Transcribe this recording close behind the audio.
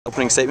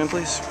Opening statement,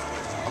 please.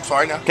 I'm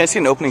sorry now? Can I see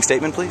an opening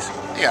statement, please?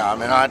 Yeah, I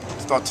mean, I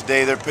thought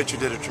today their pitcher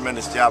did a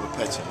tremendous job of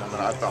pitching. I mean,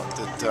 I thought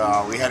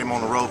that we had him on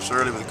the ropes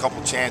early with a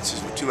couple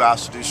chances with 2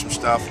 outs to do some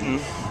stuff.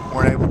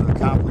 Weren't able to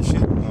accomplish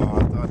it.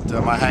 I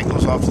thought my hat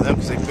goes off to them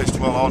because they pitched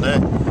well all day.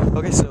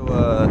 Okay, so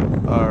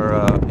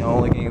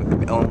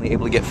only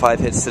able to get 5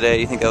 hits today.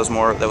 You think that was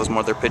more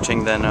their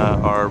pitching than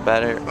our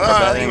batting?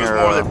 I think it was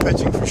more their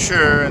pitching for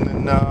sure. And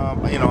then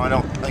I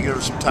don't think there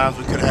were some times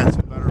we could have had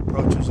some better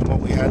approaches than what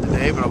we had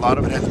today, but a lot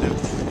of it had to do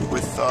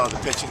with the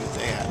pitching that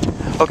they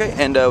had. Okay,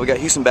 and we got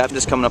Houston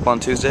Baptist coming up on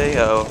Tuesday.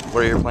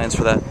 What are your plans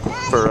for that?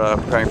 For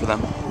preparing for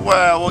them?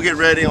 Well, we'll get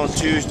ready on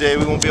Tuesday.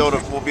 We won't be able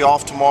to. We'll be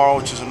off tomorrow,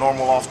 which is a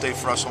normal off day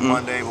for us on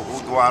Monday. But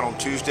we'll go out on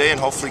Tuesday and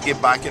hopefully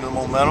get back into the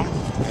momentum.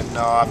 And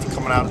after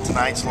coming out of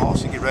tonight's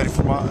loss, and get ready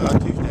for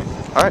Tuesday.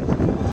 All right.